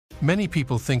Many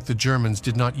people think the Germans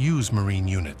did not use Marine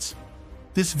units.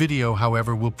 This video,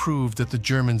 however, will prove that the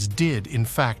Germans did, in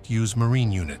fact, use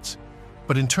Marine units.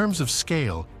 But in terms of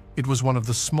scale, it was one of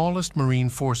the smallest Marine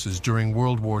forces during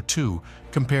World War II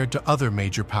compared to other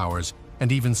major powers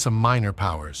and even some minor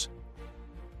powers.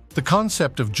 The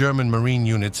concept of German Marine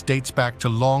units dates back to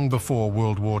long before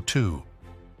World War II.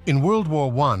 In World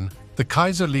War I, the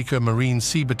Kaiserliche Marine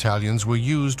Sea Battalions were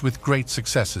used with great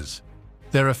successes.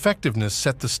 Their effectiveness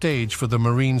set the stage for the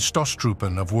Marine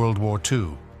Stoßtruppen of World War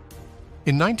II.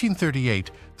 In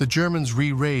 1938, the Germans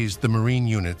re-raised the Marine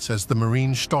units as the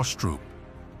Marine Stoßtrupp.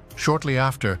 Shortly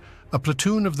after, a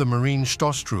platoon of the Marine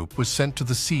Stoßtrupp was sent to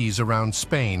the seas around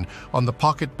Spain on the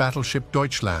pocket battleship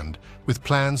Deutschland, with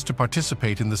plans to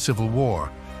participate in the Civil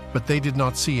War, but they did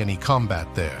not see any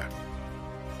combat there.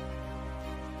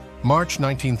 March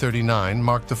 1939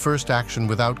 marked the first action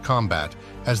without combat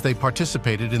as they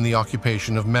participated in the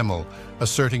occupation of Memel,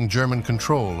 asserting German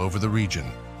control over the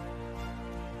region.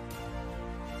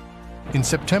 In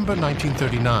September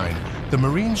 1939, the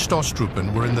Marine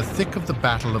Stoßtruppen were in the thick of the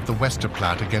Battle of the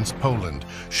Westerplatte against Poland,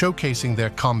 showcasing their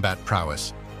combat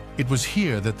prowess. It was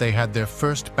here that they had their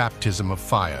first baptism of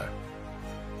fire.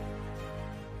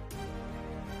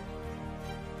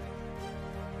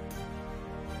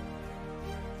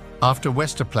 After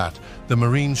Westerplatte, the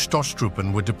Marine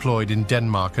Stoßtruppen were deployed in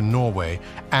Denmark and Norway,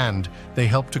 and they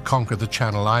helped to conquer the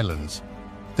Channel Islands.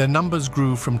 Their numbers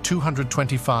grew from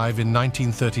 225 in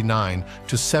 1939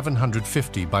 to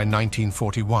 750 by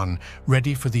 1941,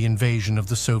 ready for the invasion of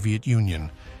the Soviet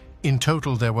Union. In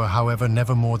total, there were, however,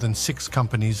 never more than 6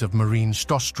 companies of Marine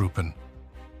Stoßtruppen.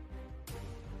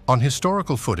 On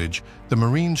historical footage, the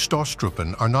Marine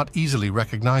Stoßtruppen are not easily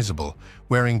recognizable,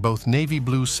 wearing both navy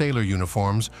blue sailor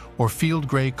uniforms or field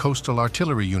gray coastal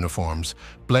artillery uniforms,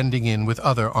 blending in with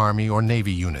other Army or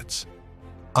Navy units.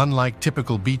 Unlike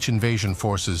typical beach invasion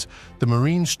forces, the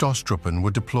Marine Stoßtruppen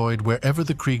were deployed wherever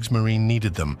the Kriegsmarine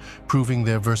needed them, proving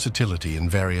their versatility in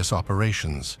various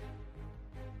operations.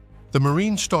 The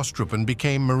Marine Stoßtruppen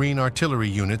became Marine artillery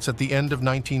units at the end of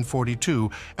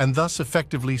 1942 and thus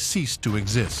effectively ceased to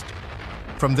exist.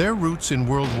 From their roots in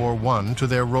World War I to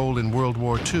their role in World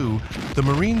War II, the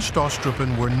Marine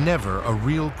Stoßtruppen were never a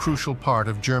real crucial part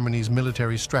of Germany's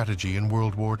military strategy in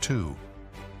World War II.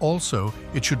 Also,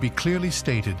 it should be clearly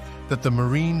stated that the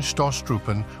Marine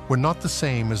Stoßtruppen were not the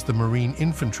same as the Marine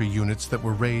infantry units that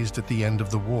were raised at the end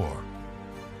of the war.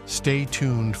 Stay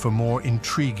tuned for more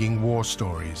intriguing war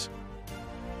stories.